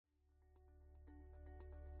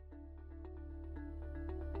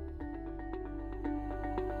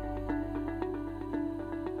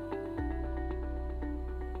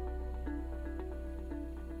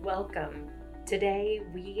Welcome. Today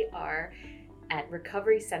we are at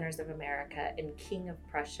Recovery Centers of America in King of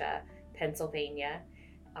Prussia, Pennsylvania.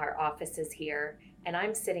 Our office is here, and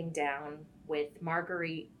I'm sitting down with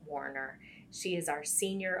Marguerite Warner. She is our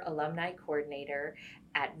Senior Alumni Coordinator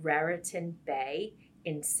at Raritan Bay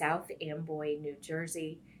in South Amboy, New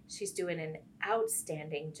Jersey. She's doing an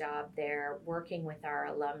outstanding job there working with our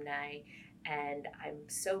alumni, and I'm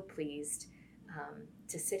so pleased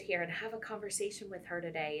to sit here and have a conversation with her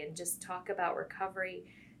today and just talk about recovery,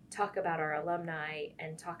 talk about our alumni,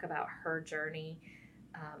 and talk about her journey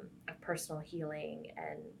of personal healing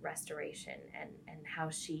and restoration and how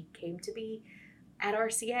she came to be at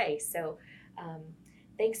RCA. So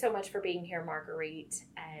thanks so much for being here, Marguerite,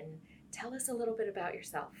 and tell us a little bit about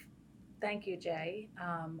yourself. Thank you, Jaye.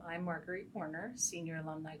 I'm Marguerite Warner, Senior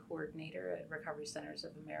Alumni Coordinator at Recovery Centers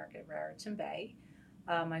of America at Raritan Bay.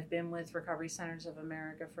 I've been with Recovery Centers of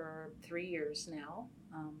America for 3 years now.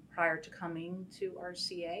 Prior to coming to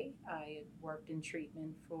RCA, I had worked in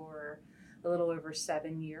treatment for a little over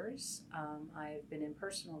 7 years. I've been in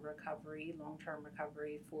personal recovery, long-term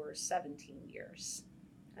recovery for 17 years.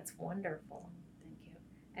 That's wonderful. Thank you.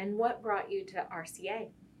 And what brought you to RCA?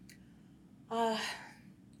 I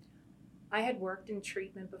had worked in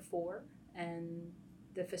treatment before, and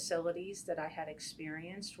the facilities that I had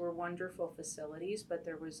experienced were wonderful facilities, but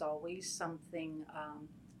there was always something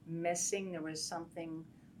missing. There was something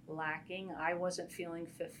lacking. I wasn't feeling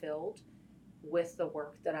fulfilled with the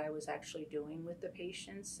work that I was actually doing with the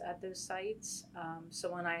patients at those sites.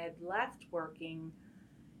 So when I had left working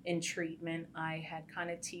in treatment, I had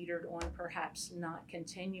kind of teetered on perhaps not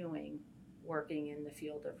continuing working in the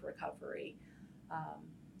field of recovery.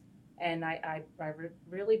 And I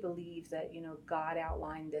really believe that, God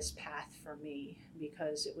outlined this path for me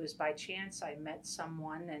because it was by chance I met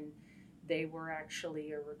someone, and they were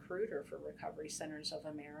actually a recruiter for Recovery Centers of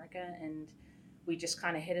America. And we just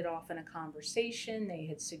kind of hit it off in a conversation. They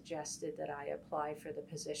had suggested that I apply for the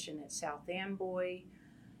position at South Amboy.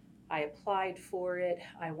 I applied for it.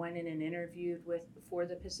 I went in and interviewed for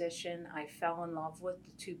the position. I fell in love with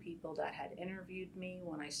the two people that had interviewed me.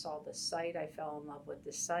 When I saw the site, I fell in love with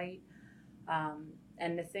the site.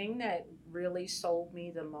 And the thing that really sold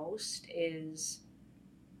me the most is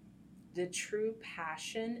the true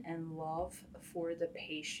passion and love for the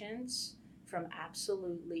patients from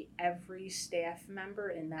absolutely every staff member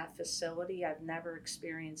in that facility. I've never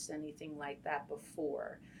experienced anything like that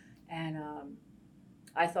before. And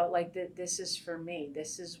I thought, this is for me.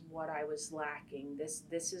 This is what I was lacking.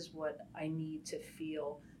 This is what I need to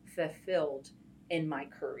feel fulfilled in my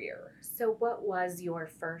career. So what was your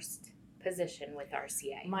first position with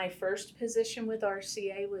RCA? My first position with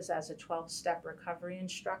RCA was as a 12-step recovery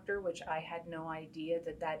instructor, which I had no idea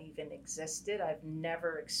that even existed. I've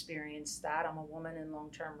never experienced that. I'm a woman in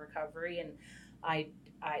long-term recovery, and I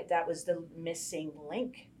that was the missing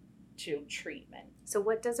link to treatment. So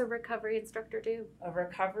what does a recovery instructor do? A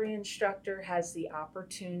recovery instructor has the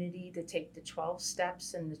opportunity to take the 12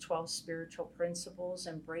 steps and the 12 spiritual principles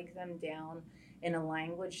and break them down in a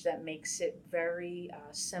language that makes it very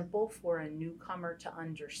simple for a newcomer to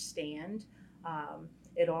understand.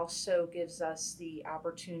 It also gives us the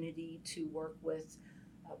opportunity to work with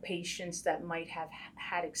patients that might have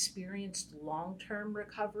had experienced long-term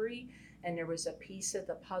recovery, and there was a piece of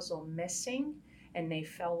the puzzle missing, and they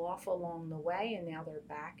fell off along the way, and now they're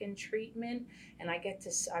back in treatment. And I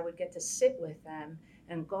would get to sit with them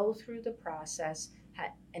and go through the process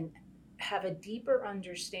and have a deeper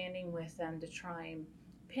understanding with them to try and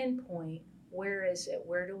pinpoint where is it,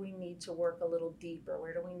 where do we need to work a little deeper,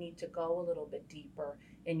 where do we need to go a little bit deeper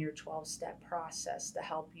in your 12-step process to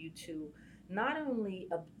help you to not only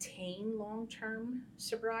obtain long-term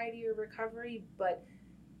sobriety or recovery, but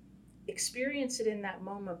experience it in that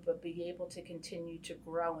moment, but be able to continue to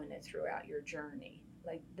grow in it throughout your journey.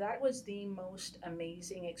 That was the most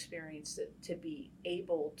amazing experience to be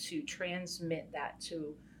able to transmit that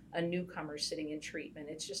to a newcomer sitting in treatment.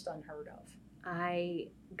 It's just unheard of. I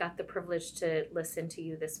got the privilege to listen to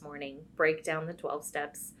you this morning break down the 12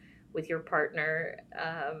 steps with your partner,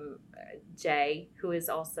 Jaye, who is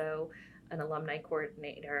also an alumni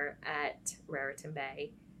coordinator at Raritan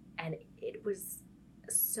Bay. And it was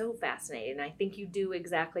so fascinating. I think you do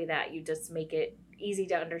exactly that. You just make it easy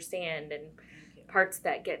to understand, and parts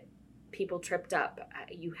that get people tripped up.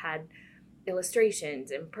 You had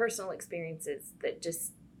illustrations and personal experiences that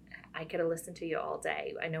just, I could have listened to you all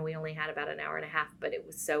day. I know we only had about an hour and a half, but it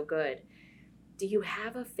was so good. Do you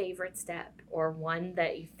have a favorite step or one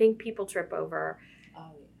that you think people trip over?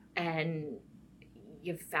 Oh, yeah. And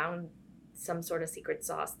you've found some sort of secret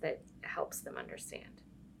sauce that helps them understand?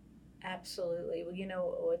 Absolutely.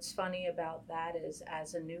 Well, what's funny about that is,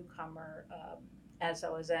 as a newcomer, as I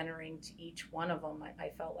was entering to each one of them, I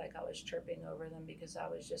felt like I was tripping over them because I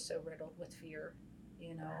was just so riddled with fear.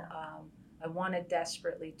 You know, I wanted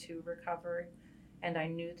desperately to recover, and I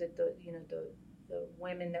knew that the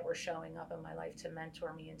women that were showing up in my life to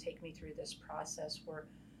mentor me and take me through this process were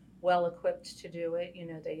well equipped to do it.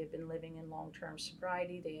 They had been living in long term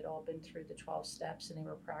sobriety, they had all been through the 12 steps, and they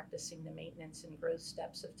were practicing the maintenance and growth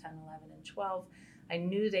steps of 10, 11, and 12. I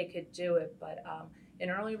knew they could do it, but in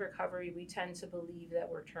early recovery, we tend to believe that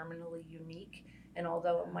we're terminally unique. And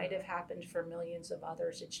although it might have happened for millions of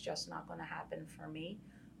others, it's just not going to happen for me.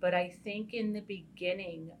 But I think in the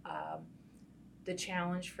beginning, the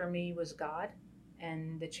challenge for me was God.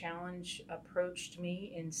 And the challenge approached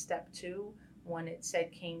me in step 2 when it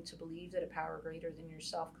said, came to believe that a power greater than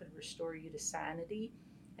yourself could restore you to sanity.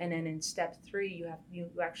 And then in step 3, you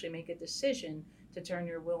actually make a decision to turn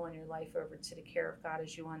your will and your life over to the care of God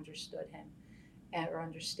as you understood him or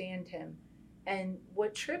understand him. And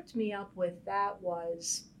what tripped me up with that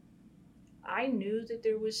was, I knew that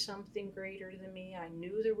there was something greater than me. I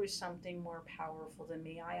knew there was something more powerful than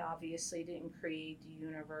me. I obviously didn't create the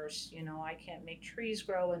universe. I can't make trees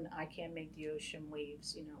grow, and I can't make the ocean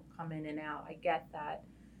waves, come in and out. I get that.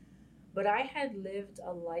 But I had lived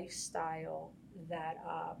a lifestyle that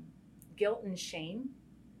guilt and shame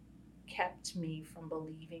kept me from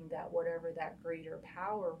believing that whatever that greater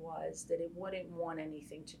power was, that it wouldn't want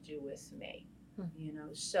anything to do with me.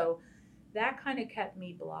 So that kind of kept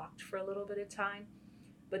me blocked for a little bit of time.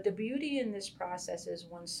 But the beauty in this process is,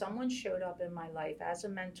 when someone showed up in my life as a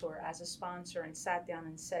mentor, as a sponsor, and sat down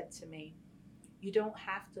and said to me, you don't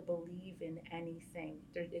have to believe in anything.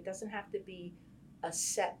 It doesn't have to be a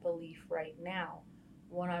set belief right now.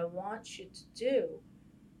 What I want you to do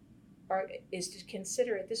is to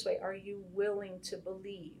consider it this way. Are you willing to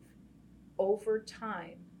believe over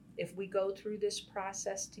time, if we go through this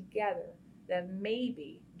process together, that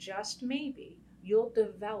maybe, just maybe, you'll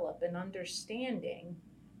develop an understanding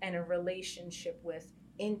and a relationship with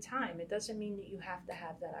in time? It doesn't mean that you have to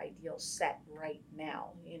have that ideal set right now,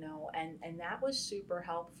 and that was super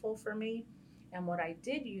helpful for me. And what I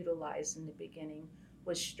did utilize in the beginning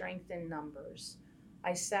was strength in numbers.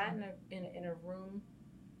 I sat in a room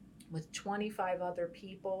with 25 other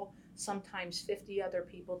people, sometimes 50 other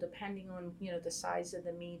people, depending on the size of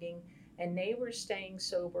the meeting, and they were staying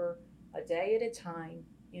sober a day at a time.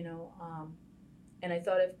 And I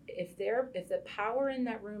thought, if the power in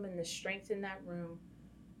that room and the strength in that room,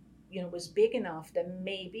 was big enough, that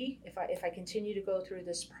maybe if I continue to go through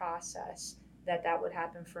this process, that would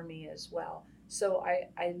happen for me as well. So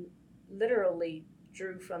I literally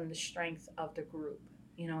drew from the strength of the group,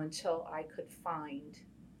 until I could find,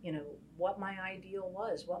 what my ideal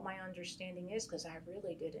was, what my understanding is, because I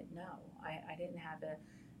really didn't know. I didn't have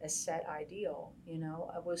a set ideal.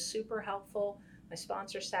 It was super helpful. My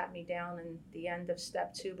sponsor sat me down in the end of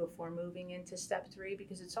step 2 before moving into step 3,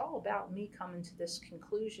 because it's all about me coming to this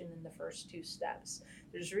conclusion in the first 2 steps.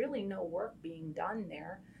 There's really no work being done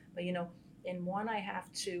there. But, in one, I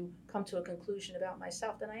have to come to a conclusion about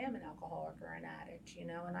myself that I am an alcoholic or an addict,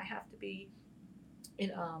 and I have to be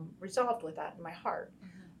resolved with that in my heart.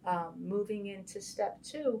 Moving into step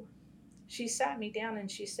 2, she sat me down and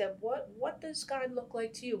she said, what does God look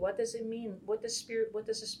like to you? What does it mean? What does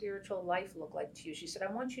a spiritual life look like to you? She said,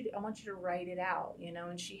 I want you to write it out,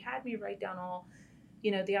 and she had me write down all,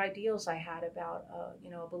 the ideals I had about,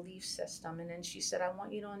 a belief system. And then she said, I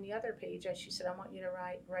want you to, on the other page, she said, I want you to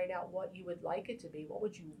write out what you would like it to be. What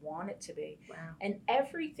would you want it to be? Wow. And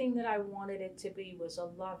everything that I wanted it to be was a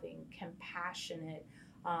loving, compassionate,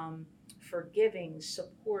 forgiving,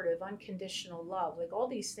 supportive, unconditional love. Like all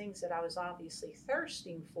these things that I was obviously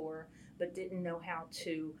thirsting for, but didn't know how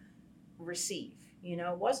to receive.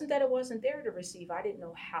 It wasn't that it wasn't there to receive. I didn't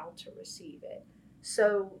know how to receive it.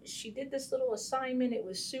 So she did this little assignment. It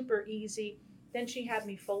was super easy. Then she had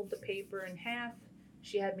me fold the paper in half.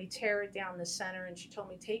 She had me tear it down the center, and she told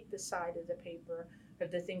me, take the side of the paper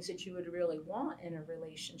of the things that you would really want in a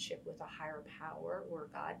relationship with a higher power or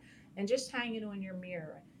God, and just hang it on your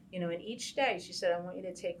mirror. And each day she said, I want you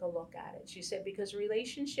to take a look at it. She said, because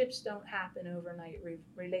relationships don't happen overnight.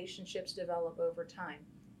 Relationships develop over time.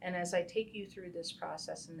 And as I take you through this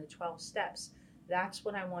process in the 12 steps, that's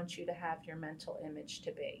what I want you to have your mental image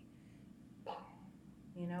to be.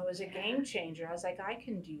 It was a game changer. I was like, I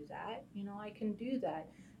can do that. I can do that.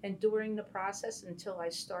 And during the process, until I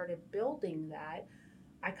started building that,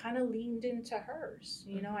 I kind of leaned into hers.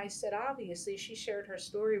 I said, obviously, she shared her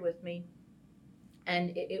story with me.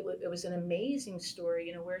 And it was an amazing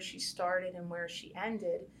story, where she started and where she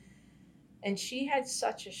ended. And she had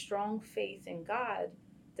such a strong faith in God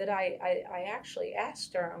that I actually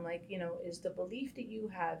asked her, I'm like, is the belief that you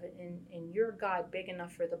have in your God big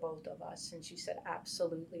enough for the both of us? And she said,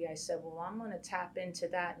 absolutely. I said, well, I'm going to tap into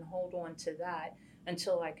that and hold on to that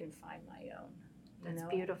until I can find my own. That's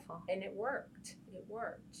beautiful. And it worked. It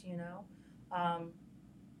worked. Um,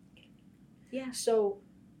 Yeah. So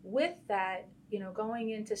with that,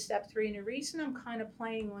 going into step 3, and the reason I'm kind of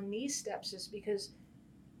playing on these steps is because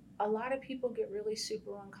a lot of people get really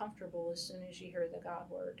super uncomfortable as soon as you hear the God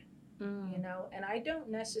word, and I don't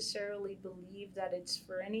necessarily believe that it's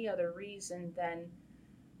for any other reason than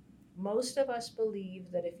most of us believe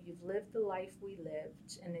that if you've lived the life we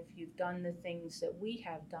lived and if you've done the things that we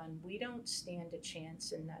have done, we don't stand a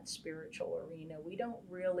chance in that spiritual arena. We don't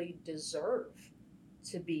really deserve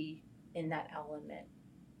to be in that element.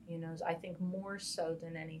 I think more so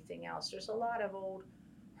than anything else. There's a lot of old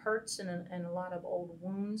hurts and a lot of old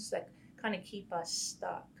wounds that kind of keep us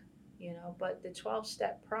stuck, but the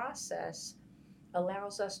 12-step process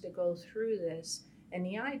allows us to go through this. And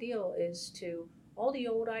the ideal is to all the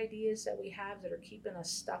old ideas that we have that are keeping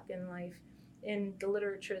us stuck in life. In the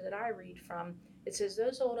literature that I read from, it says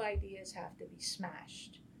those old ideas have to be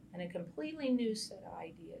smashed and a completely new set of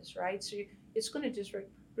ideas, right? So it's going to just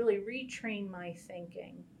really retrain my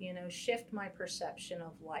thinking, shift my perception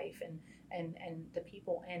of life and the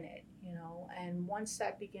people in it, and once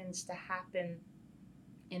that begins to happen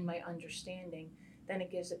in my understanding, then it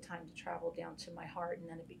gives it time to travel down to my heart, and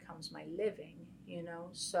then it becomes my living,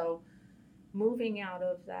 so moving out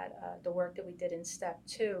of that, the work that we did in step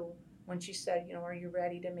 2, when she said, are you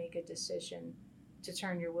ready to make a decision to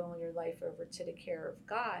turn your will and your life over to the care of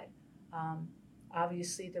God?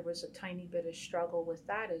 Obviously there was a tiny bit of struggle with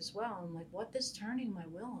that as well. I'm like, what does turning my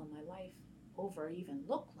will and my life over even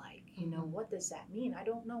look like? What does that mean? I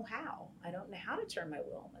don't know how. I don't know how to turn my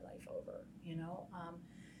will and my life over,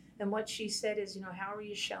 and what she said is, how are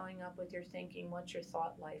you showing up with your thinking? What's your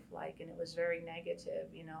thought life like? And it was very negative,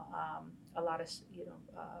 a lot of,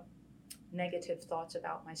 negative thoughts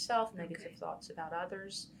about myself, negative thoughts about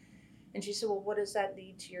others. And she said, well, what does that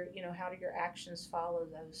lead to how do your actions follow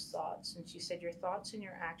those thoughts? And she said, your thoughts and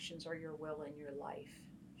your actions are your will and your life.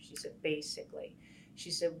 She said, basically.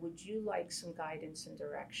 She said, would you like some guidance and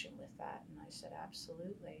direction with that? And I said,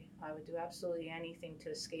 absolutely. I would do absolutely anything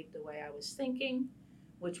to escape the way I was thinking,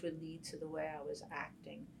 which would lead to the way I was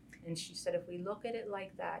acting. And she said, if we look at it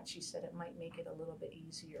like that, she said, it might make it a little bit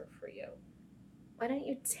easier for you. Why don't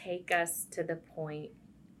you take us to the point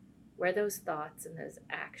where those thoughts and those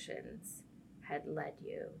actions had led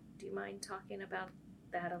you? Do you mind talking about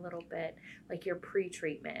that a little bit? Like your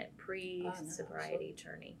pre-treatment, pre-sobriety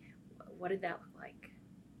journey. What did that look like?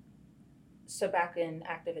 So back in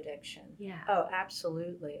active addiction. Yeah. Oh,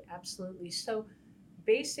 absolutely. Absolutely. So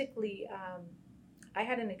basically, I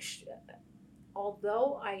had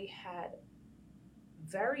although I had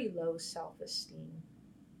very low self-esteem,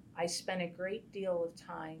 I spent a great deal of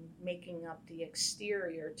time making up the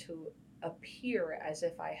exterior to appear as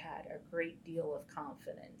if I had a great deal of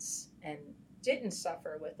confidence and didn't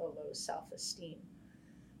suffer with a low self-esteem.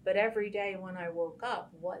 But every day when I woke up,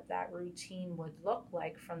 what that routine would look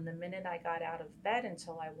like from the minute I got out of bed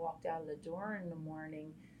until I walked out of the door in the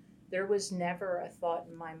morning, there was never a thought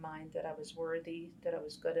in my mind that I was worthy, that I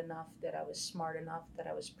was good enough, that I was smart enough, that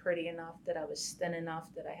I was pretty enough, that I was thin enough,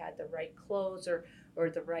 that I had the right clothes or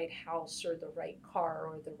the right house or the right car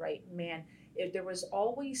or the right man. There was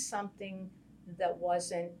always something that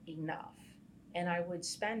wasn't enough. And I would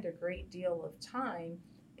spend a great deal of time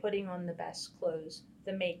putting on the best clothes,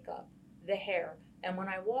 the makeup, the hair. And when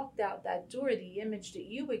I walked out that door, the image that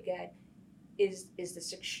you would get is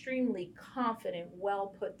this extremely confident,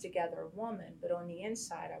 well put together woman, but on the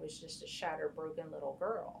inside I was just a shattered, broken little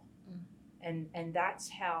girl. And that's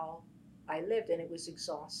how I lived, and it was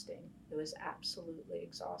exhausting. It was absolutely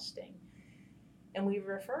exhausting. And we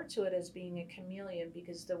refer to it as being a chameleon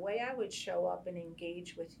because the way I would show up and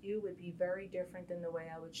engage with you would be very different than the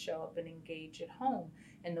way I would show up and engage at home,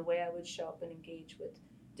 and the way I would show up and engage with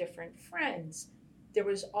different friends. There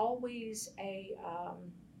was always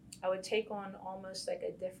I would take on almost like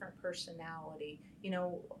a different personality.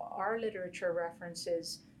 Our literature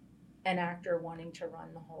references an actor wanting to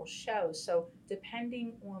run the whole show. So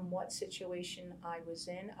depending on what situation I was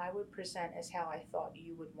in, I would present as how I thought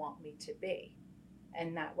you would want me to be.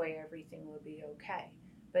 And that way everything would be okay.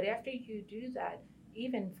 But after you do that,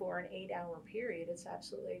 even for an 8-hour period, it's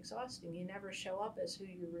absolutely exhausting. You never show up as who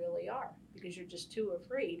you really are because you're just too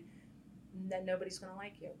afraid that nobody's going to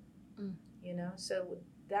like you. So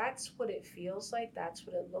that's what it feels like. That's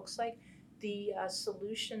what it looks like. the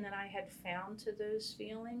solution that I had found to those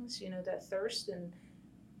feelings, that thirst and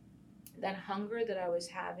that hunger that I was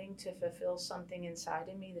having to fulfill something inside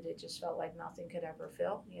of me that it just felt like nothing could ever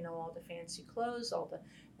fill. All the fancy clothes, all the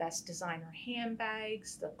best designer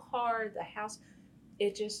handbags, the car, the house,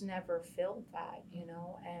 it just never filled that.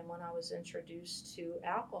 And when I was introduced to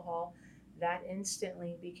alcohol, that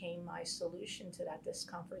instantly became my solution to that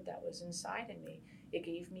discomfort that was inside of me. It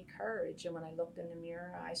gave me courage. And when I looked in the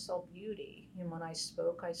mirror, I saw beauty. And when I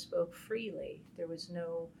spoke freely. There was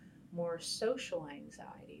no more social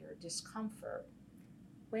anxiety or discomfort.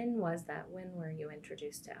 When was that? When were you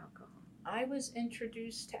introduced to alcohol? I was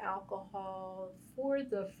introduced to alcohol for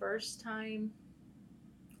the first time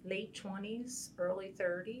late 20s, early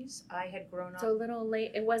 30s. I had grown up. So a little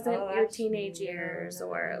late. It wasn't your teenage years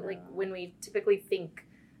or like when we typically think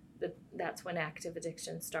that that's when active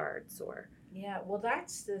addiction starts or. Yeah, well,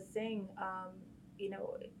 that's the thing.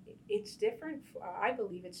 It's different. I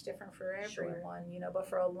believe it's different for everyone, but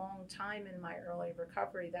for a long time in my early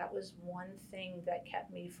recovery, that was one thing that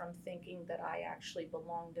kept me from thinking that I actually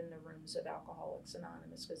belonged in the rooms of Alcoholics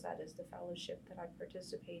Anonymous, because that is the fellowship that I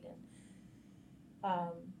participate in.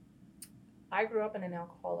 I grew up in an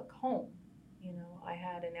alcoholic home. I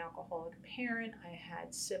had an alcoholic parent. I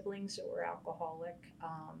had siblings that were alcoholic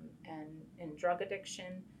and in drug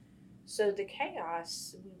addiction. So the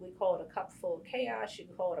chaos, we call it a cup full of chaos, you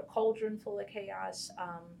can call it a cauldron full of chaos,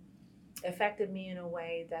 affected me in a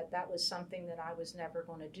way that was something that I was never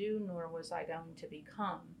going to do, nor was I going to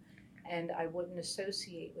become. And I wouldn't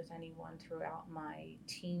associate with anyone throughout my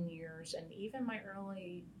teen years and even my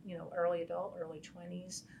early adult, early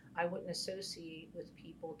 20s. I wouldn't associate with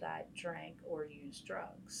people that drank or used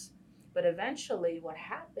drugs. But eventually what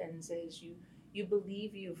happens is you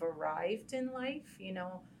believe you've arrived in life.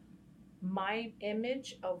 My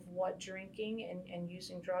image of what drinking and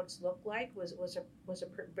using drugs looked like was a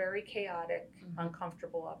very chaotic,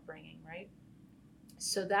 uncomfortable upbringing, right?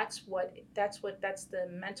 So that's the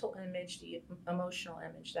mental image, the emotional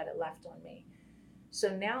image that it left on me.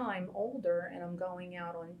 So now I'm older and I'm going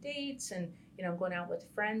out on dates and I'm going out with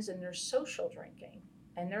friends and they're social drinking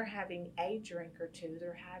and they're having a drink or two.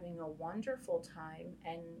 They're having a wonderful time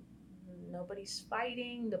and nobody's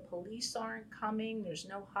fighting. The police aren't coming. There's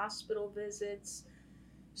no hospital visits.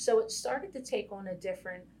 So it started to take on a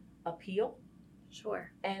different appeal.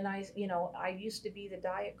 Sure. And I used to be the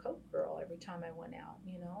Diet Coke girl every time I went out,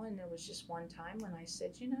 and there was just one time when I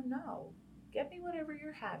said, no, get me whatever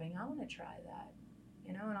you're having. I want to try that,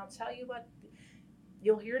 and I'll tell you what,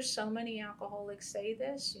 you'll hear so many alcoholics say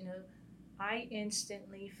this, I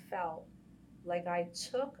instantly felt like I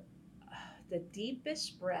took the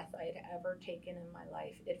deepest breath I had ever taken in my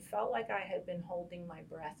life. It felt like I had been holding my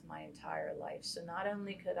breath my entire life. So not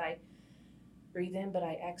only could I breathe in, but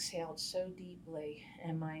I exhaled so deeply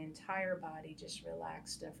and my entire body just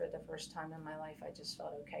relaxed. And for the first time in my life, I just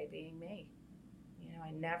felt okay being me.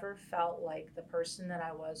 I never felt like the person that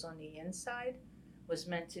I was on the inside was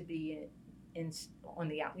meant to be on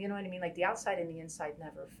the out. You know what I mean? Like the outside and the inside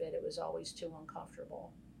never fit. It was always too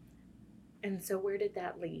uncomfortable. And so where did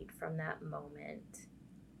that lead from that moment?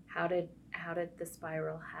 How did the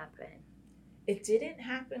spiral happen? It didn't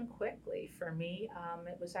happen quickly for me.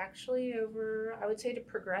 It was actually I would say it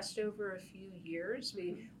progressed over a few years.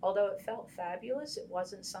 Although it felt fabulous, it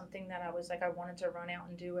wasn't something that I was like, I wanted to run out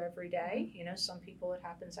and do every day. Some people it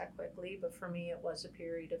happens that quickly, but for me it was a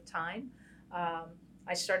period of time.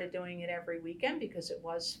 I started doing it every weekend because it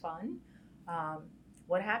was fun.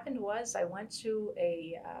 What happened was I went to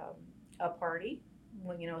a party,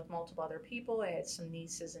 with multiple other people. I had some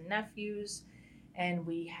nieces and nephews, and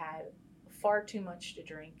we had far too much to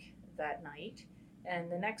drink that night.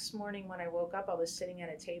 And the next morning when I woke up, I was sitting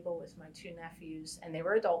at a table with my two nephews, and they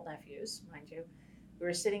were adult nephews, mind you. We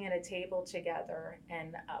were sitting at a table together,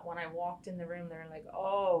 and when I walked in the room, they were like,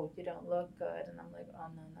 "Oh, you don't look good." And I'm like, "Oh,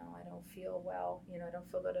 no, I don't feel well. I don't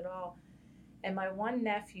feel good at all." And my one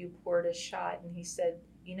nephew poured a shot, and he said,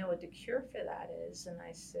 "You know what the cure for that is?" And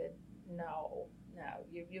I said, No,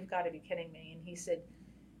 you've got to be kidding me. And he said,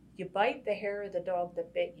 "You bite the hair of the dog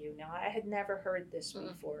that bit you." Now, I had never heard this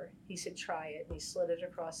before. He said, "Try it." And he slid it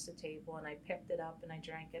across the table, and I picked it up and I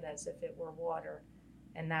drank it as if it were water.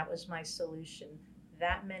 And that was my solution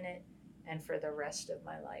that minute and for the rest of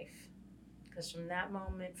my life. Because from that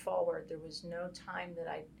moment forward, there was no time that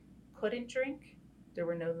I couldn't drink. There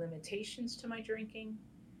were no limitations to my drinking.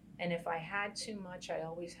 And if I had too much, I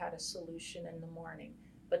always had a solution in the morning.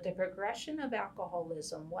 But the progression of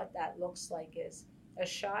alcoholism, what that looks like is a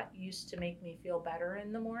shot used to make me feel better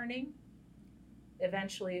in the morning.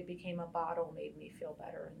 Eventually it became a bottle made me feel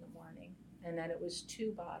better in the morning. and then it was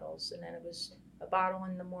 2 bottles, and then it was a bottle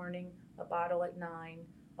in the morning, a bottle at 9,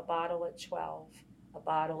 a bottle at 12, a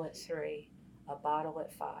bottle at 3, a bottle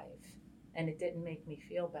at 5. And it didn't make me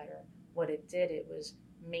feel better. What it did, it was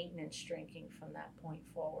maintenance drinking from that point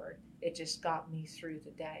forward. It just got me through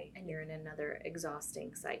the day. And you're in another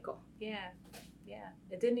exhausting cycle. Yeah.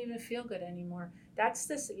 It didn't even feel good anymore. That's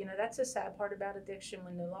the sad part about addiction,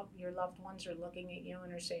 when your loved ones are looking at you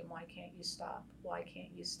and are saying, why can't you stop? Why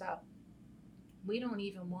can't you stop? We don't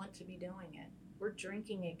even want to be doing it. We're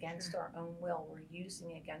drinking against our own will. We're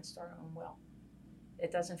using against our own will.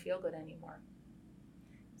 It doesn't feel good anymore.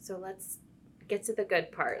 So let's get to the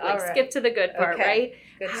good part. All right. Skip to the good part, Okay. right?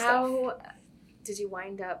 Good How stuff. did you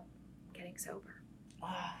wind up getting sober?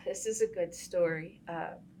 Oh, this is a good story.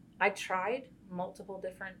 I tried multiple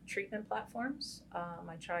different treatment platforms.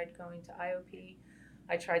 I tried going to IOP.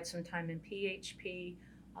 I tried some time in PHP.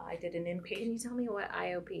 I did an inpatient. Can you tell me what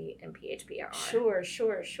IOP and PHP are? Sure.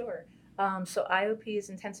 So IOP is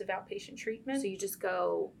intensive outpatient treatment. So you just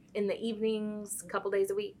go in the evenings, a couple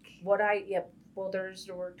days a week?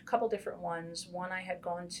 There were a couple different ones. One I had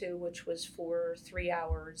gone to, which was for 3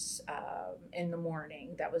 hours in the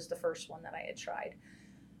morning. That was the first one that I had tried.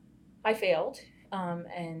 I failed.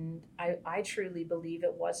 And I truly believe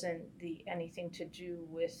it wasn't anything to do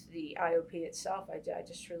with the IOP itself. I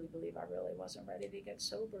just truly believe I really wasn't ready to get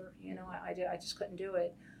sober. I just couldn't do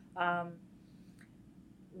it.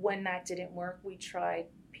 When that didn't work, we tried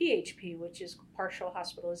PHP, which is partial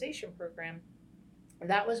hospitalization program.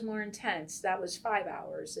 That was more intense. That was 5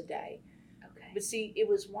 hours a day. Okay. But see, it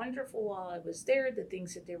was wonderful while I was there. The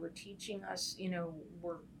things that they were teaching us,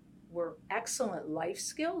 were excellent life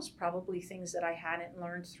skills, probably things that I hadn't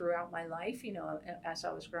learned throughout my life, as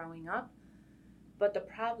I was growing up. But the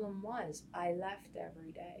problem was I left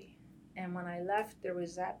every day. And when I left, there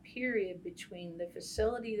was that period between the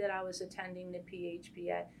facility that I was attending the PHP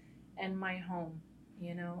at and my home,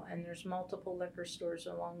 and there's multiple liquor stores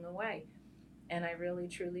along the way. And I really,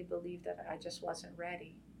 truly believe that I just wasn't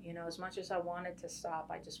ready. As much as I wanted to stop,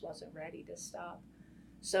 I just wasn't ready to stop.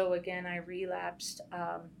 So again, I relapsed.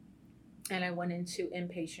 And I went into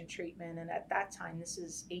inpatient treatment. And at that time, this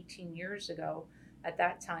is 18 years ago, at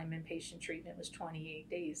that time, inpatient treatment was 28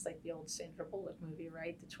 days, like the old Sandra Bullock movie,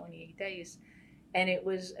 right? The 28 days. And it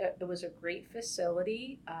was a great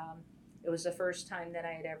facility. It was the first time that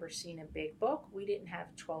I had ever seen a big book. We didn't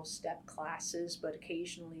have 12-step classes, but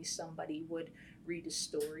occasionally somebody would read a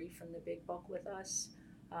story from the big book with us.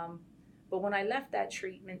 But when I left that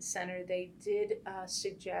treatment center, they did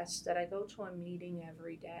suggest that I go to a meeting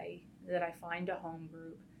every day, that I find a home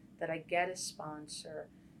group, that I get a sponsor,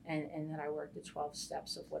 and that I work the 12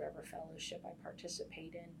 steps of whatever fellowship I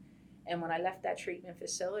participate in. And when I left that treatment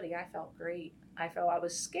facility, I felt great. I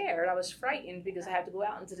was scared. I was frightened because I had to go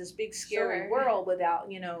out into this big, scary world without,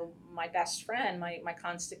 my best friend, my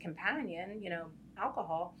constant companion,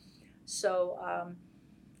 alcohol. So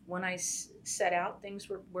when I set out, things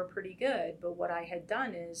were pretty good. But what I had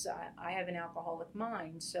done is I have an alcoholic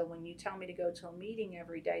mind. So when you tell me to go to a meeting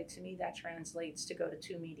every day, to me that translates to go to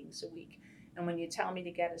 2 meetings a week. And when you tell me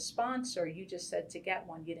to get a sponsor, you just said to get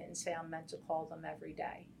one. You didn't say I'm meant to call them every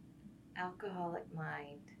day. Alcoholic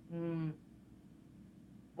mind.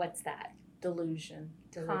 What's that? Delusion.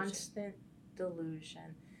 Constant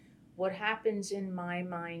delusion. What happens in my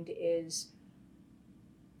mind is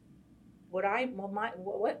what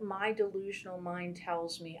my delusional mind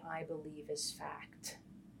tells me I believe is fact.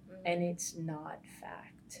 And it's not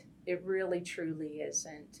fact. It really, truly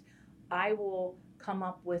isn't. I will come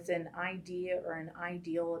up with an idea or an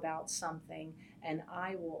ideal about something, and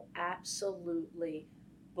I will absolutely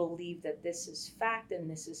believe that this is fact, and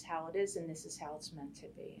this is how it is, and this is how it's meant to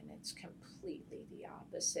be, and it's completely the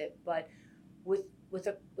opposite. But with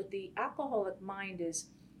the alcoholic mind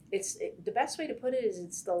the best way to put it is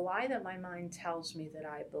it's the lie that my mind tells me that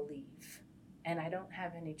I believe, and I don't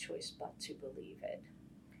have any choice but to believe it.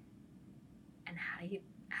 And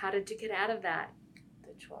how did you get out of that?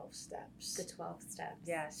 The 12 steps. The 12 steps.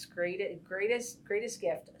 Yes, greatest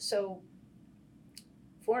gift. So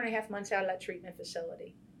 4.5 months out of that treatment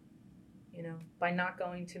facility, by not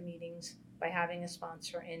going to meetings, by having a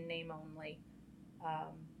sponsor in name only,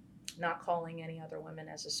 not calling any other women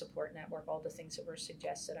as a support network, all the things that were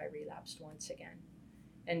suggested, I relapsed once again.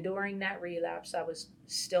 And during that relapse, I was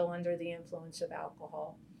still under the influence of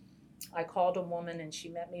alcohol. I called a woman, and she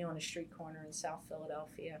met me on a street corner in South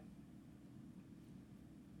Philadelphia.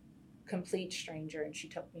 Complete stranger, and she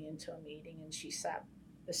took me into a meeting, and she sat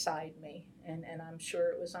beside me, and I'm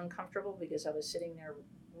sure it was uncomfortable because I was sitting there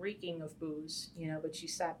reeking of booze, but she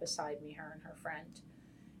sat beside me, her and her friend.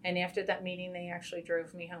 And after that meeting, they actually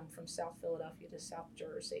drove me home from South Philadelphia to South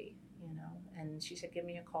Jersey, you know. And she said, give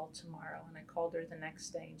me a call tomorrow. And I called her the next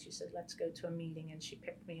day and she said, let's go to a meeting. And she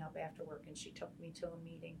picked me up after work and she took me to a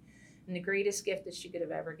meeting. And the greatest gift that she could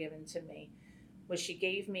have ever given to me was she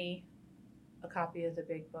gave me a copy of the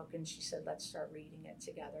big book and she said, let's start reading it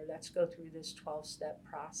together. Let's go through this 12-step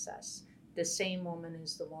process. The same woman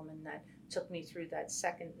is the woman that took me through that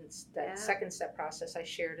second step process I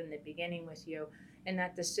shared in the beginning with you. And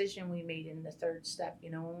that decision we made in the third step,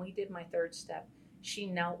 you know, when we did my third step, she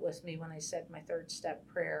knelt with me when I said my third step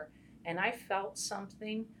prayer. And I felt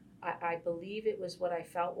something. I believe it was what I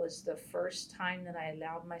felt was the first time that I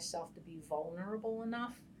allowed myself to be vulnerable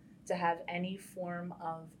enough to have any form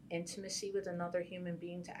of intimacy with another human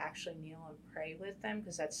being, to actually kneel and pray with them,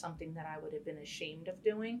 because that's something that I would have been ashamed of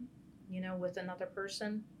doing, you know, with another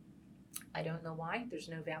person. I don't know why. There's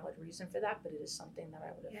no valid reason for that, but it is something that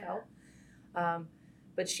I would have felt.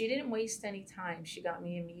 But she didn't waste any time. She got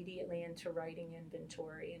me immediately into writing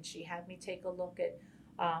inventory, and she had me take a look at,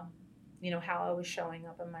 you know, how I was showing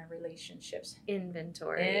up in my relationships.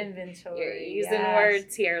 Inventory. You're Yes. using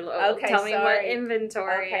words here. Okay, Tell me what sorry.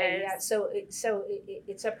 inventory Okay, is. yeah. So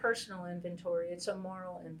it's a personal inventory. It's a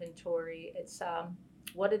moral inventory. It's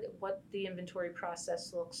what the inventory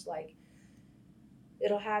process looks like.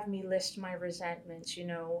 It'll have me list my resentments, you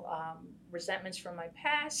know, resentments from my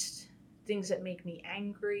past, things that make me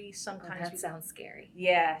angry. Sometimes that sounds scary.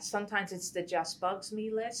 Yeah, sometimes it's the just bugs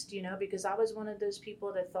me list, you know, because I was one of those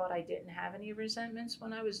people that thought I didn't have any resentments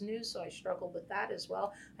when I was new, so I struggled with that as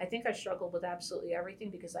well. I think I struggled with absolutely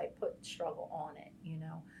everything because I put struggle on it, you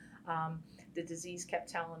know. The disease kept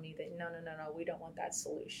telling me that no, we don't want that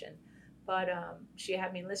solution. But she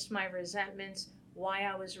had me list my resentments, why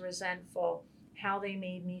I was resentful, how they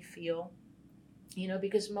made me feel. You know,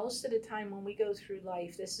 because most of the time when we go through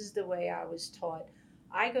life, this is the way I was taught.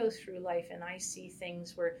 I go through life and I see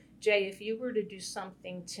things where, Jay, if you were to do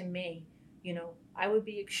something to me, you know, I would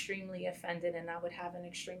be extremely offended and I would have an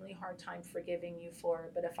extremely hard time forgiving you for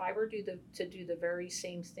it. But if I were to do the very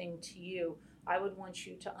same thing to you, I would want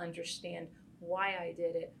you to understand why I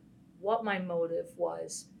did it, what my motive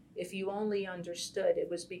was. If you only understood it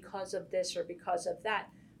was because of this or because of that.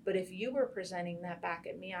 But if you were presenting that back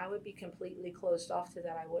at me, I would be completely closed off to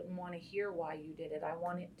that. I wouldn't want to hear why you did it.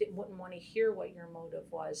 Wouldn't want to hear what your motive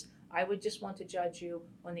was. I would just want to judge you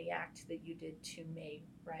on the act that you did to me,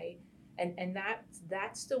 right? And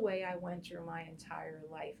that's the way I went through my entire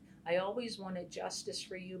life. I always wanted justice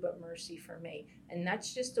for you, but mercy for me. And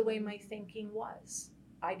that's just the way my thinking was.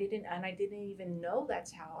 I didn't even know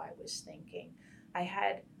that's how I was thinking. I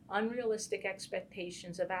had unrealistic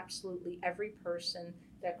expectations of absolutely every person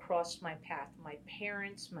that crossed my path. My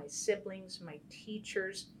parents, my siblings, my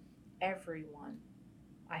teachers, everyone.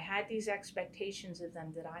 I had these expectations of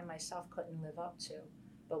them that I myself couldn't live up to.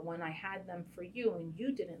 But when I had them for you and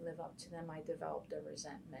you didn't live up to them, I developed a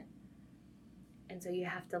resentment. And so you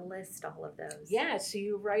have to list all of those. Yeah, so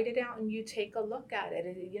you write it out and you take a look at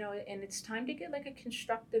it, you know, and it's time to get like a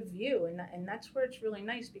constructive view. And that's where it's really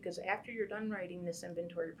nice, because after you're done writing this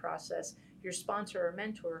inventory process, your sponsor or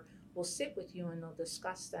mentor will sit with you and they'll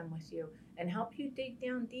discuss them with you and help you dig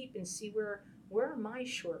down deep and see where are my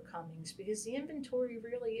shortcomings, because the inventory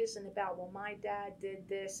really isn't about, well, my dad did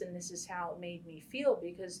this and this is how it made me feel,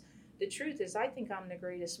 because the truth is, I think I'm the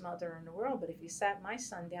greatest mother in the world, but if you sat my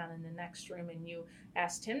son down in the next room and you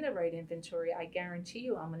asked him to write inventory, I guarantee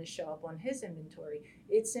you I'm going to show up on his inventory.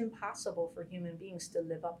 It's impossible for human beings to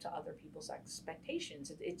live up to other people's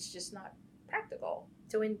expectations. It's just not practical.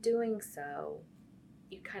 So in doing so,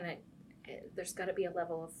 you kind of, there's got to be a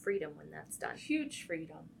level of freedom when that's done. Huge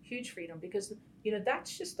freedom, because, you know,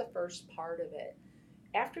 that's just the first part of it.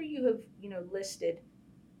 After you have, you know, listed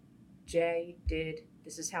Jay did,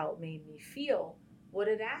 this is how it made me feel, what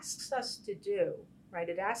it asks us to do, right?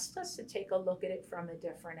 It asks us to take a look at it from a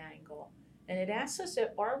different angle. And it asks us,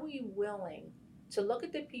 are we willing to look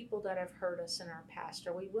at the people that have hurt us in our past?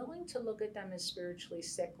 Are we willing to look at them as spiritually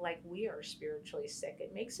sick like we are spiritually sick?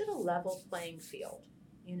 It makes it a level playing field.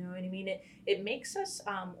 You know what I mean? It makes us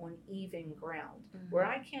on even ground, where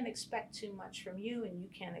I can't expect too much from you and you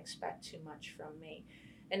can't expect too much from me.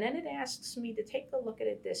 And then it asks me to take a look at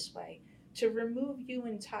it this way, to remove you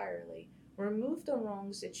entirely, remove the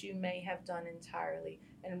wrongs that you may have done entirely,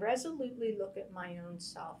 and resolutely look at my own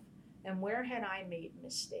self. And where had I made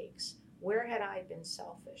mistakes? Where had I been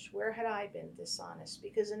selfish? Where had I been dishonest?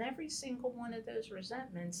 Because in every single one of those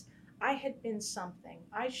resentments, I had been something.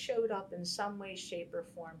 I showed up in some way, shape, or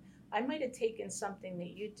form. I might have taken something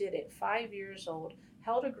that you did at 5 years old,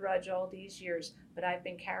 held a grudge all these years, but I've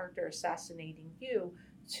been character assassinating you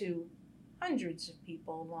to hundreds of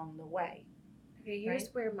people along the way. Okay, here's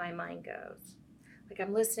where my mind goes. Like,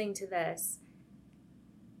 I'm listening to this,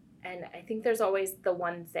 and I think there's always the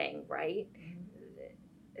one thing, right?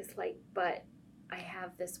 It's like, but I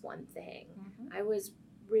have this one thing. I was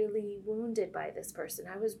really wounded by this person.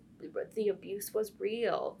 The abuse was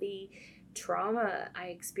real. The trauma I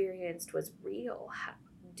experienced was real.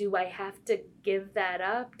 Do I have to give that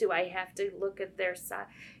up? Do I have to look at their side?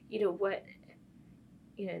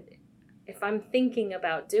 If I'm thinking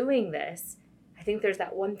about doing this, I think there's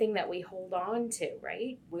that one thing that we hold on to,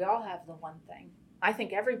 right? We all have the one thing. I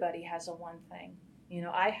think everybody has a one thing.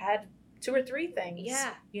 I had 2 or 3 things.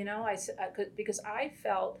 Yeah. I could, because I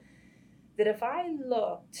felt that if I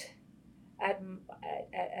looked at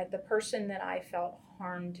the person that I felt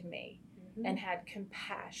harmed me and had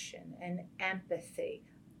compassion and empathy,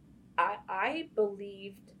 I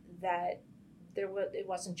believed that it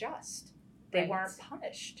wasn't just. They weren't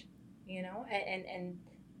punished, and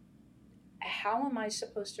how am I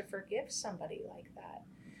supposed to forgive somebody like that?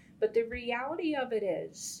 But the reality of it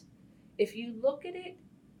is, if you look at it,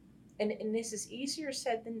 and this is easier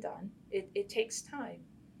said than done, it takes time.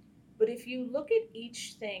 But if you look at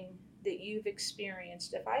each thing that you've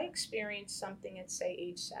experienced, if I experienced something at, say,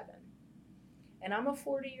 age 7, and I'm a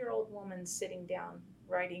 40-year-old woman sitting down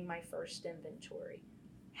writing my first inventory,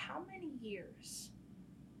 how many years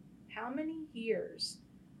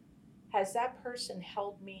has that person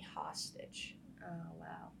held me hostage? Oh,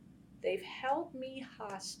 wow. They've held me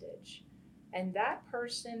hostage. And that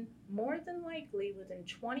person, more than likely, within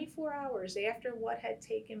 24 hours after what had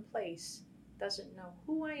taken place, doesn't know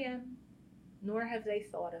who I am, nor have they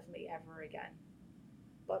thought of me ever again.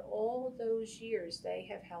 But all those years, they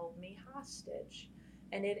have held me hostage.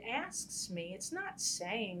 And it asks me, it's not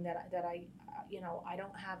saying that I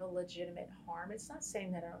don't have a legitimate harm. It's not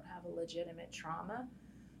saying that I don't have a legitimate trauma.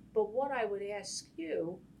 But what I would ask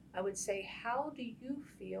you, I would say, how do you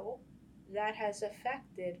feel that has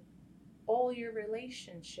affected all your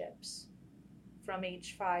relationships from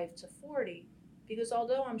age 5 to 40? Because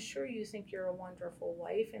although I'm sure you think you're a wonderful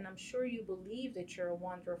wife, and I'm sure you believe that you're a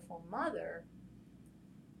wonderful mother,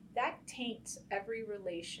 that taints every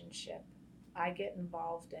relationship I get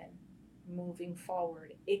involved in moving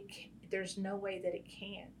forward. There's no way that it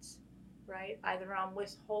can't, right? Either I'm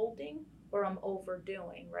withholding or I'm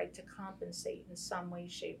overdoing, right, to compensate in some way,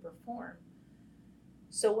 shape, or form.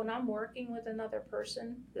 So when I'm working with another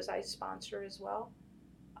person, because I sponsor as well,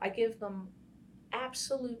 I give them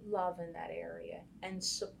absolute love in that area and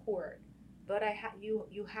support. But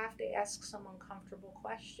you have to ask some uncomfortable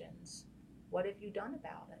questions. What have you done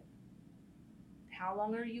about it? How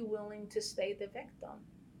long are you willing to stay the victim?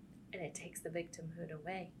 And it takes the victimhood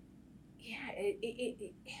away. Yeah,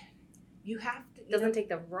 you have to. It doesn't take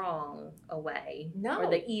the wrong away. No. Or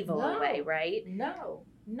the evil away, right? No,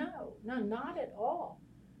 not at all.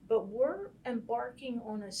 But we're embarking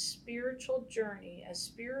on a spiritual journey, a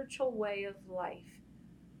spiritual way of life.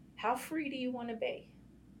 How free do you want to be?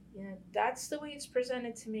 That's the way it's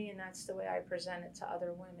presented to me, and that's the way I present it to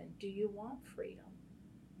other women. Do you want freedom?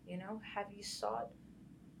 Have you sought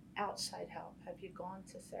outside help? Have you gone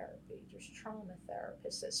to therapy? There's trauma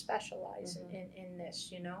therapists that specialize in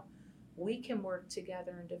this. We can work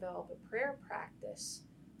together and develop a prayer practice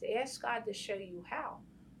to ask God to show you how.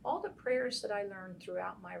 All the prayers that I learned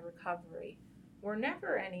throughout my recovery were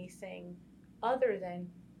never anything other than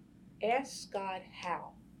ask God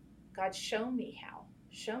how. God, show me how.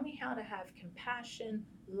 Show me how to have compassion,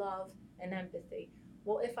 love, and empathy.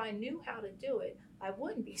 Well, if I knew how to do it, I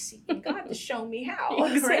wouldn't be seeking God to show me how,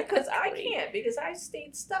 right? Because I can't, because I've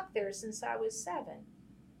stayed stuck there since I was 7.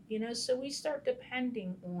 So we start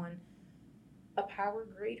depending on a power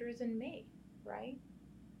greater than me, right?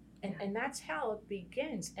 And that's how it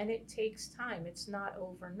begins. And it takes time. It's not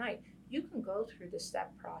overnight. You can go through the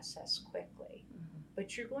step process quickly,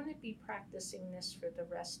 but you're going to be practicing this for the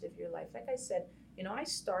rest of your life. Like I said, I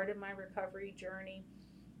started my recovery journey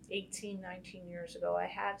 18, 19 years ago. I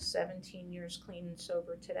have 17 years clean and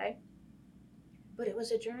sober today. But it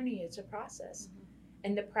was a journey. It's a process.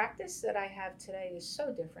 And the practice that I have today is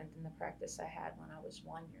so different than the practice I had when I was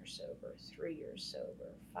 1 year sober, 3 years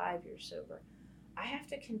sober, 5 years sober. I have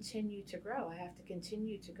to continue to grow. I have to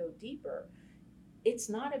continue to go deeper. It's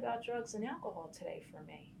not about drugs and alcohol today for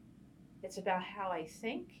me. It's about how I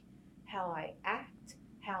think, how I act,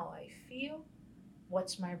 how I feel.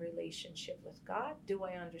 What's my relationship with God? Do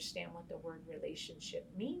I understand what the word relationship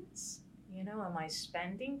means? Am I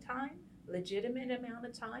spending time, legitimate amount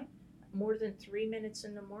of time, more than 3 minutes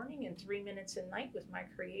in the morning and 3 minutes at night with my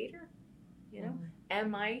Creator?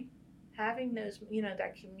 Am I having those,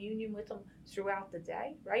 that communion with him throughout the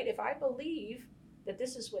day, right? If I believe that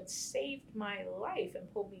this is what saved my life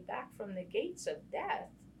and pulled me back from the gates of death,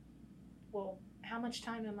 well, how much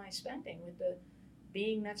time am I spending with the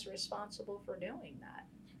being that's responsible for doing that?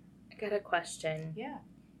 I got a question. Yeah.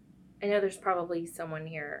 I know there's probably someone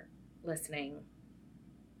here listening,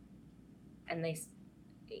 and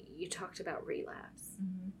you talked about relapse,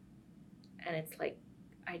 and it's like,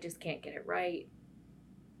 I just can't get it right.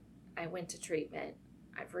 I went to treatment.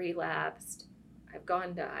 I've relapsed. I've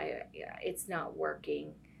gone to, it's not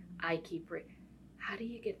working. I keep, how do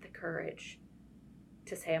you get the courage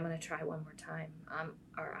to say, I'm going to try one more time,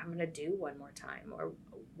 or I'm going to do one more time, or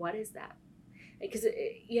what is that? Because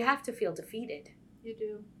you have to feel defeated. You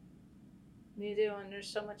do. You do, and there's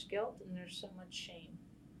so much guilt and there's so much shame.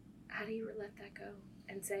 How do you let that go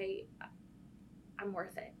and say, I'm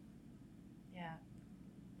worth it? Yeah,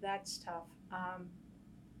 that's tough.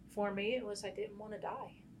 For me, it was I didn't want to die.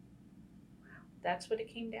 Wow. That's what it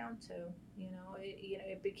came down to.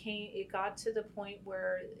 It got to the point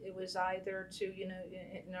where it was either to,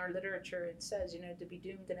 in our literature it says, to be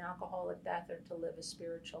doomed an alcoholic death or to live a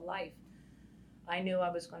spiritual life. I knew I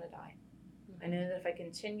was going to die. I knew that if I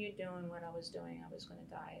continued doing what I was doing, I was going to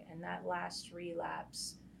die. And that last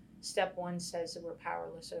relapse, step one says that we're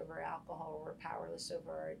powerless over alcohol, we're powerless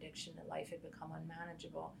over our addiction, that life had become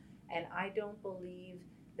unmanageable. And I don't believe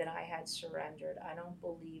that I had surrendered. I don't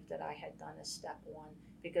believe that I had done a step one,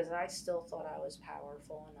 because I still thought I was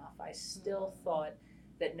powerful enough. I still thought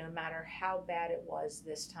that no matter how bad it was,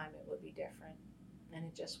 this time it would be different. And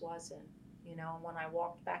it just wasn't. And when I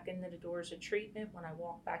walked back into the doors of treatment, when I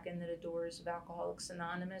walked back into the doors of Alcoholics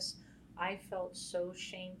Anonymous, I felt so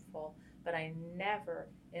shameful, but I never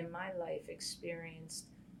in my life experienced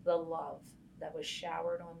the love that was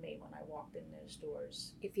showered on me when I walked in those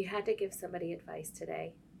doors. If you had to give somebody advice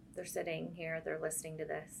today, they're sitting here, they're listening to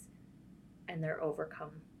this, and they're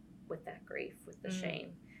overcome with that grief, with the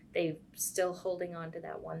shame. They're still holding on to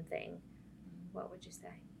that one thing. What would you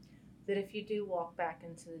say? That if you do walk back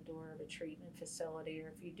into the door of a treatment facility, or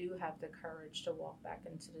if you do have the courage to walk back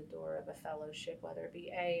into the door of a fellowship, whether it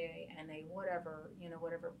be AA, NA, whatever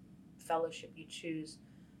fellowship you choose,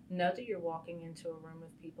 know that you're walking into a room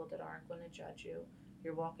of people that aren't going to judge you.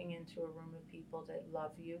 You're walking into a room of people that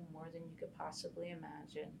love you more than you could possibly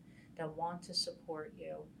imagine, that want to support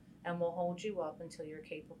you, and will hold you up until you're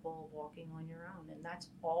capable of walking on your own. And that's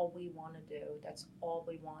all we want to do. That's all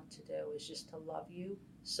we want to do, is just to love you,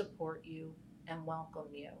 support you, and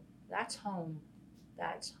welcome you. That's home.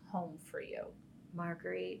 That's home for you.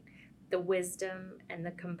 Marguerite, the wisdom and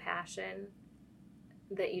the compassion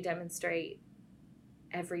that you demonstrate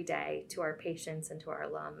every day to our patients and to our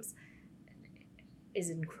alums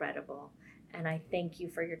is incredible. And I thank you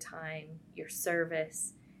for your time, your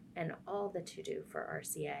service, and all that you do for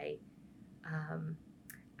RCA.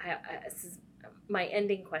 This is my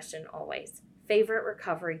ending question always. Favorite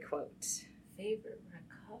recovery quote? Favorite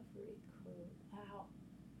recovery quote? Wow.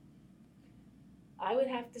 I would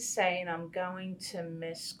have to say, and I'm going to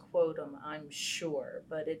misquote them, I'm sure,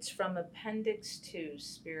 but it's from Appendix 2,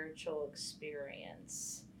 Spiritual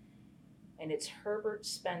Experience. And it's Herbert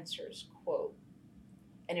Spencer's quote.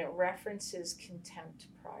 And it references contempt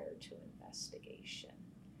prior to investigation.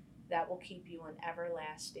 That will keep you in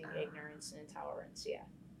everlasting ignorance and intolerance. Yeah.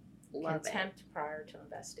 Love contempt prior to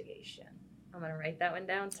investigation. I'm going to write that one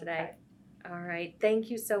down today. Okay. All right. Thank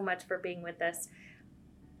you so much for being with us.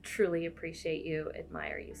 Truly appreciate you.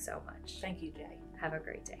 Admire you so much. Thank you, Jaye. Have a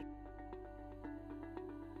great day.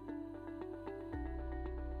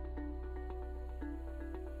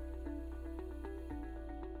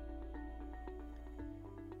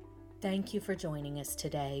 Thank you for joining us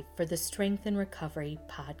today for the Strength and Recovery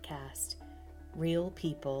podcast. Real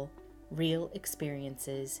people, real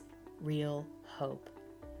experiences, real hope.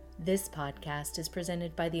 This podcast is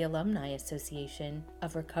presented by the Alumni Association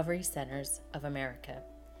of Recovery Centers of America.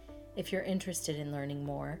 If you're interested in learning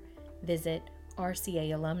more, visit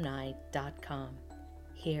rcaalumni.com.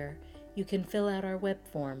 Here, you can fill out our web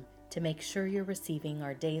form to make sure you're receiving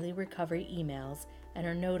our daily recovery emails and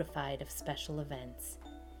are notified of special events.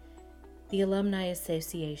 The Alumni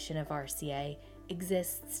Association of RCA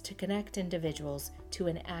exists to connect individuals to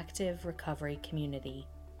an active recovery community.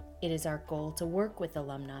 It is our goal to work with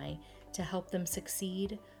alumni to help them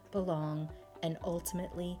succeed, belong, and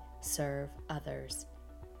ultimately serve others.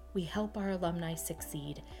 We help our alumni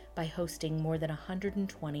succeed by hosting more than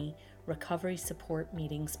 120 recovery support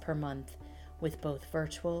meetings per month, with both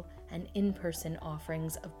virtual and in-person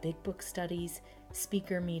offerings of big book studies,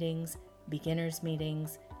 speaker meetings, beginners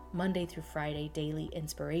meetings, Monday through Friday daily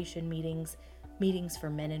inspiration meetings, meetings for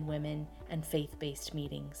men and women, and faith-based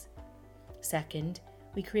meetings. Second,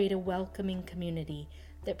 we create a welcoming community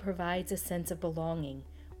that provides a sense of belonging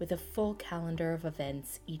with a full calendar of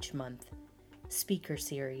events each month. Speaker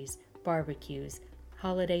series, barbecues,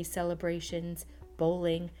 holiday celebrations,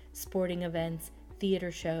 bowling, sporting events,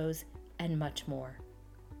 theater shows, and much more.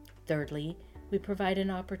 Thirdly, we provide an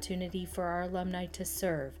opportunity for our alumni to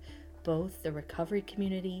serve both the recovery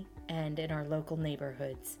community and in our local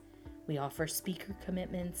neighborhoods. We offer speaker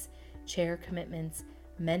commitments, chair commitments,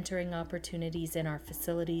 mentoring opportunities in our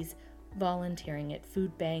facilities, volunteering at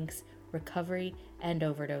food banks, recovery, and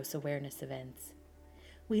overdose awareness events.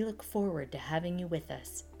 We look forward to having you with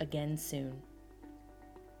us again soon.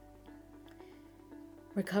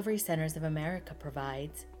 Recovery Centers of America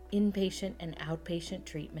provides inpatient and outpatient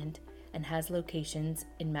treatment and has locations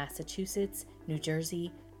in Massachusetts, New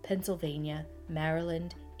Jersey, Pennsylvania,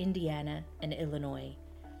 Maryland, Indiana, and Illinois.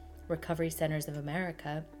 Recovery Centers of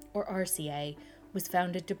America, or RCA, was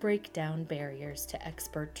founded to break down barriers to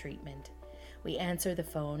expert treatment. We answer the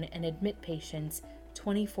phone and admit patients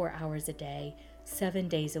 24 hours a day, 7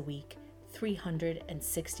 days a week,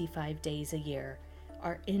 365 days a year,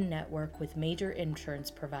 are in network with major insurance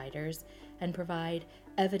providers, and provide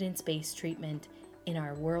evidence-based treatment in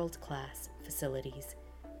our world-class facilities.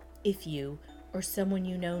 If you or someone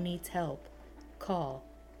you know needs help, call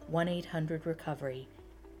 1-800-RECOVERY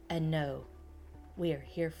and know we are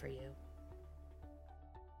here for you.